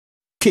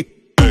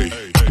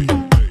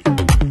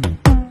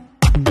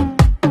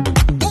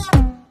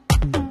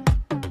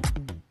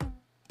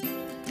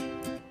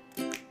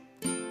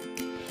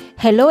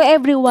Hello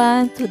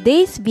everyone!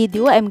 Today's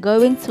video I'm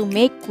going to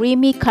make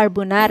creamy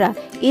carbonara.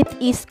 It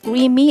is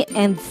creamy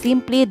and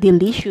simply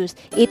delicious.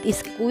 It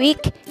is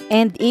quick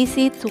and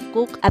easy to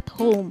cook at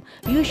home.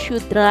 You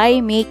should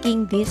try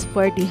making this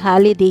for the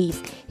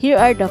holidays. Here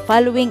are the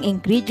following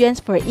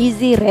ingredients for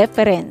easy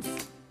reference.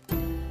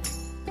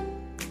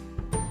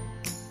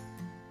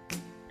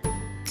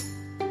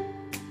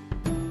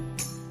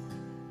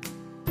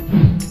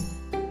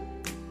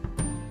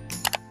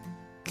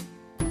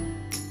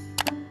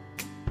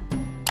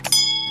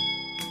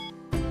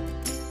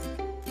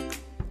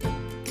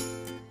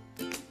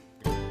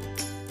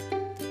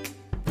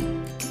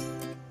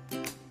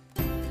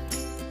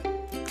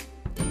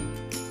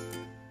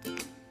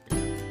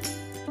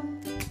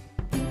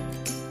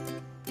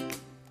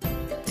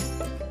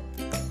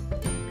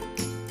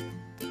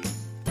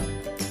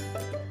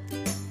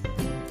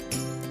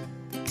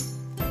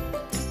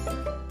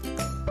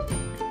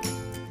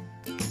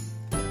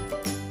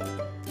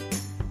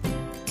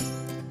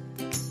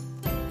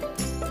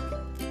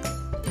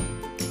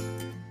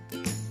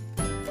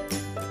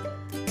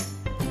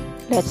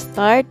 Let's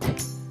start.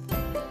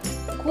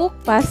 Cook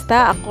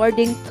pasta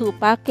according to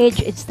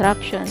package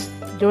instructions.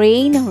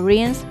 Drain,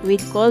 rinse with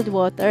cold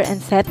water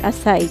and set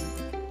aside.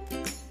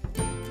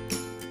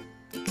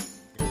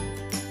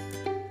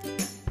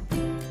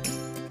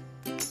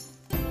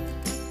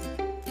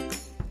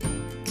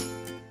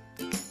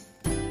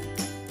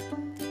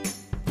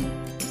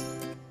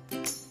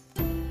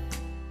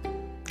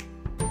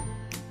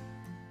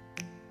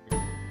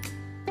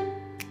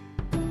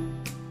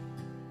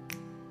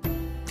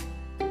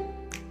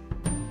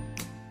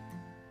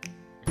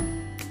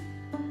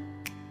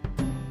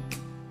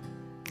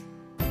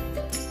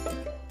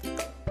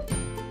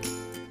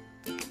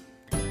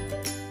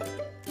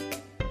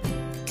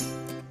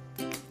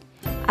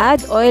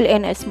 Add oil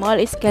in a small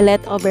skillet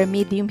over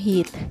medium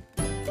heat.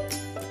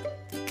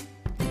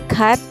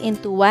 Cut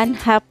into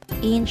 1/2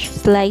 inch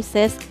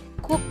slices.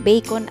 Cook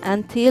bacon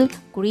until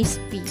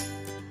crispy.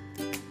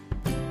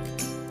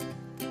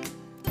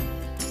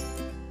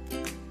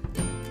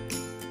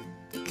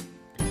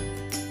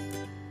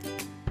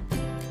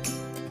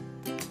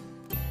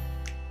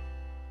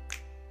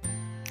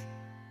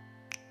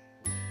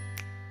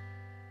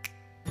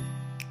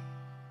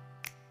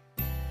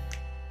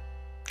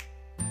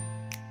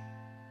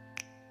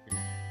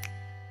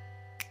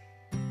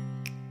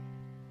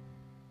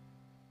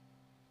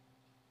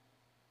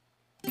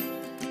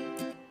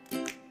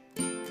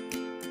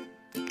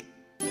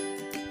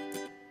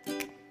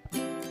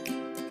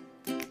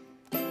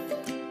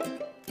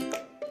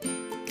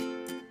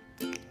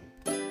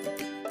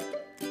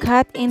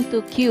 Cut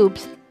into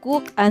cubes.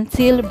 Cook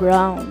until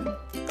brown.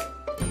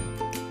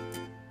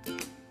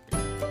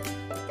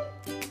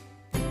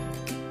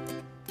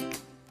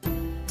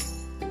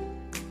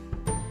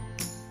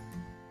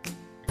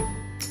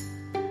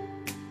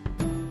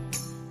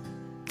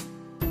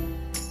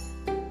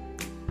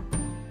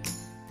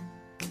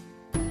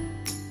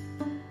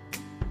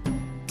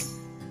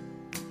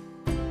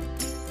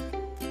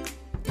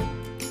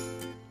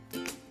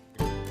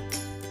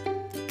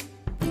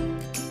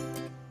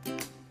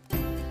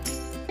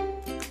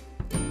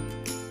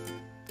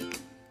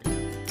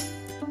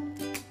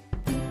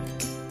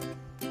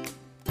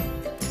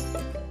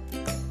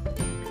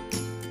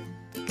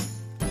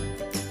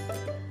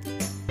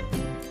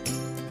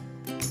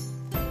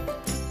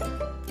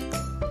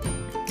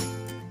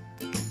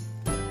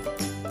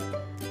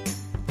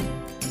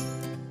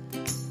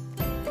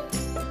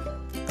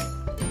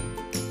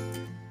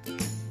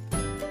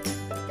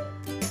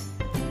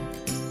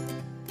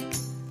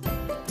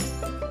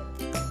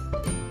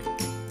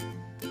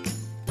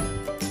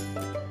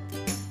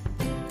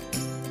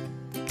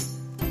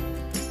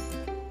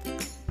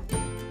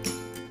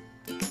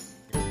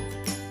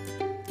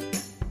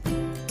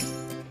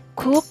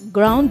 Cook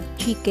ground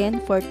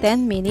chicken for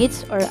 10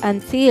 minutes or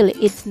until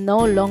it's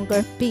no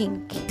longer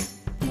pink.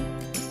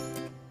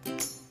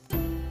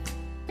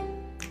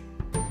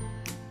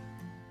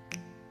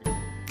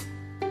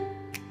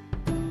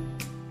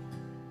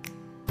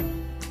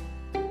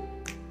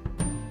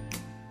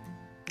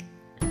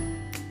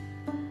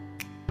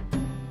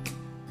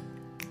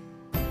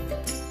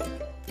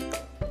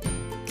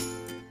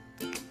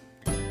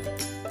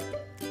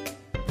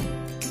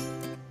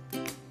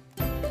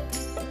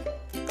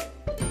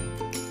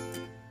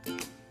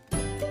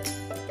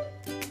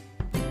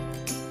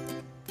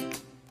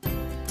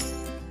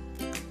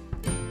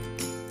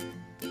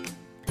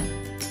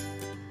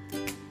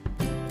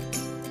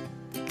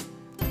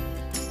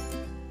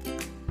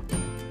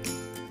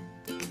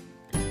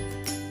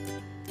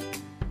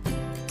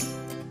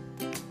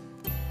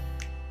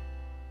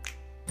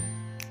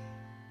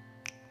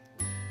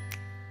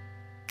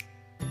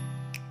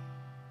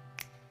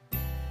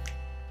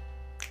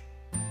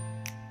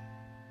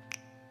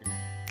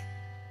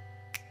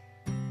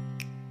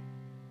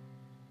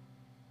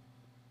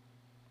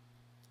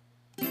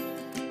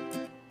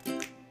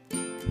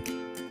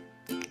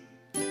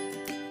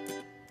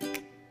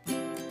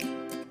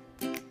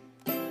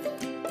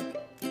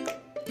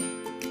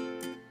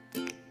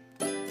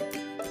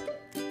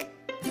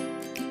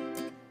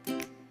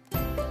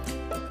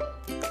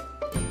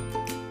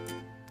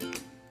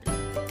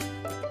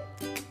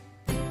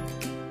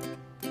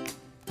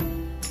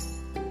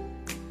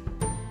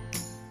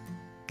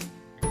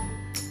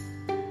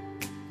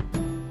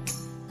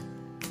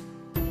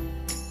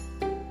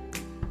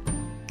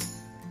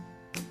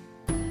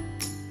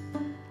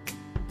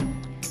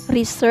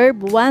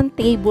 Reserve 1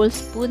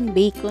 tablespoon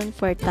bacon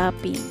for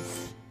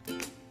toppings.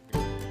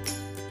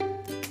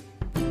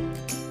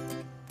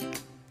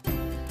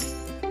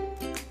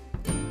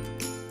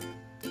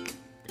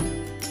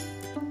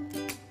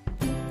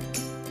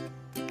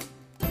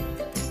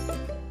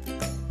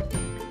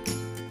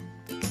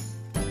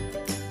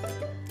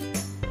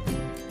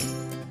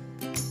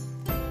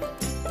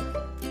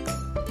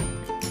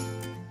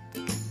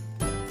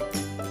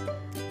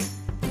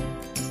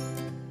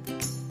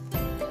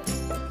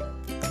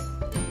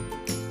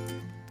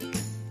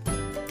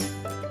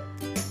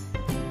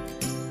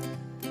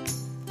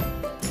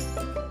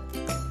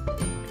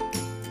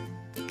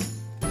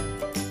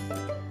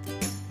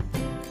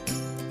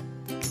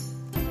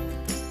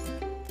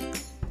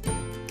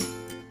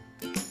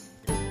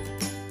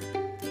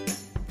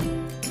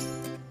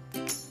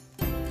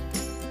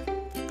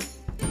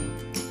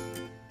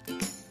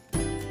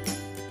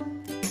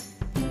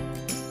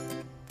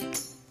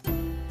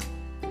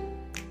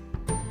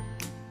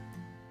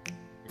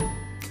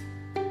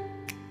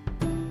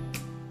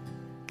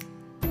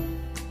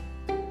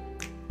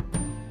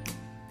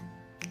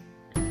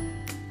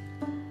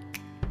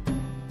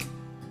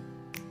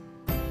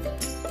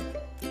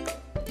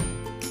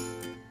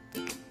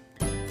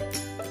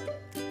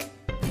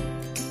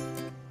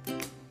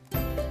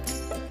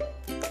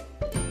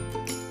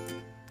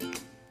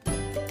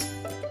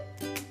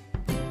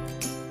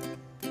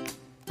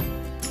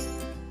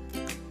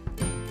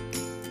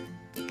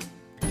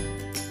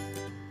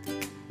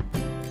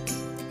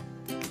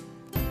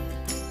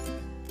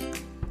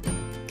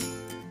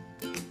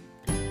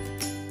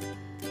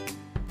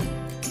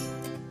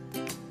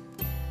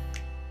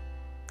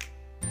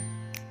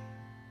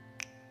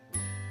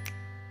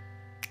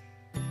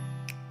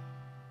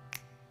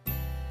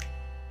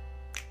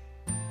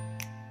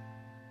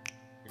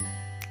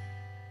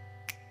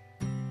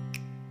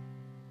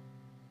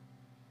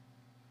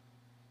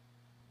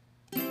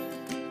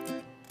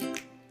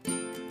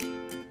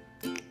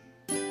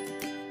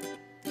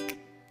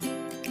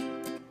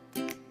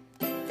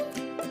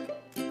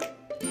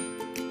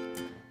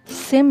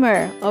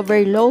 Simmer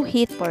over low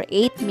heat for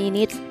 8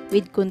 minutes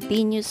with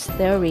continuous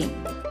stirring.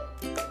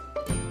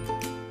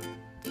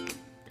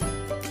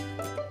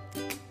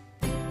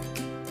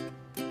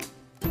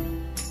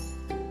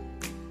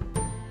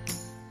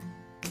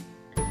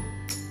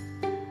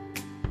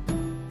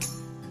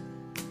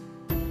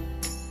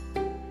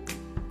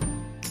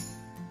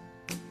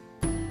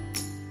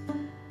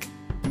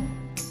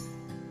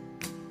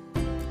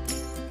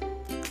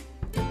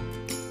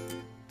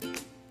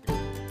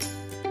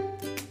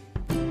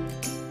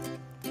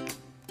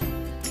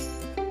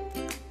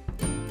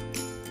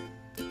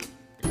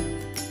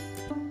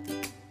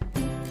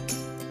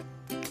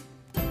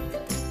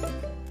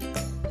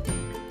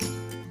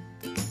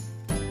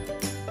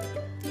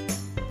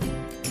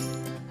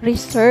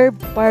 Reserve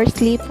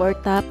parsley for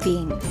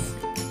toppings.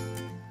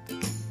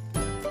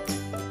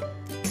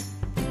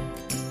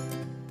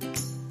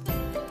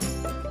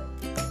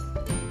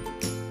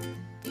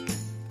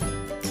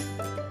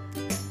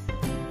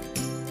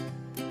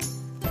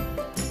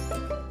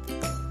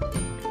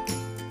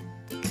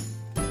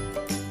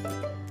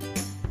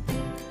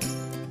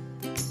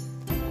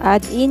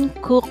 Add in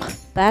cooked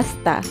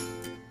pasta.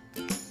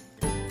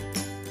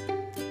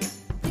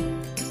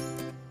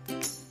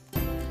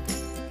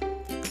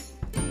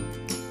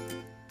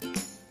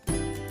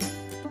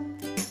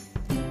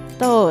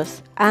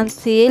 Toast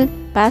until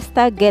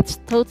pasta gets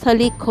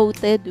totally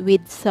coated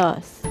with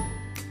sauce.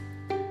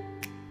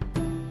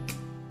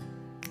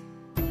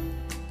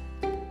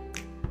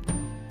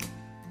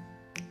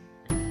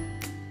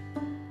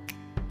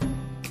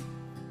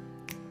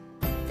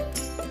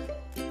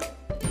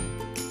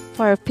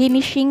 For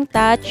finishing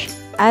touch,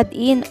 add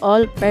in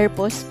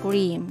all-purpose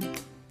cream.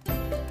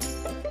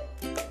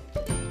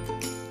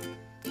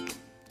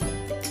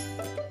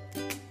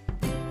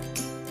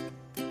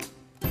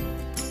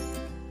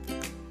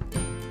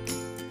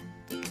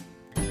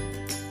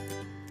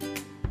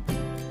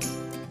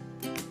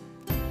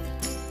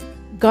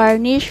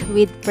 Garnish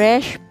with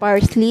fresh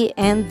parsley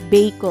and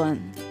bacon.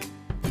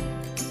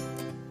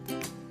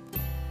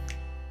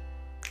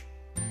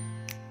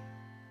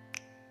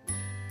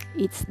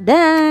 It's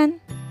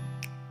done!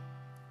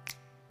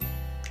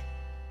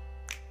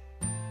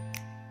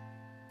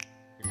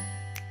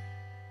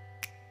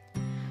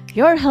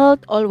 Your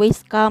health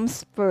always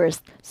comes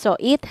first, so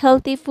eat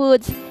healthy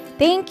foods.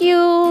 Thank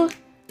you!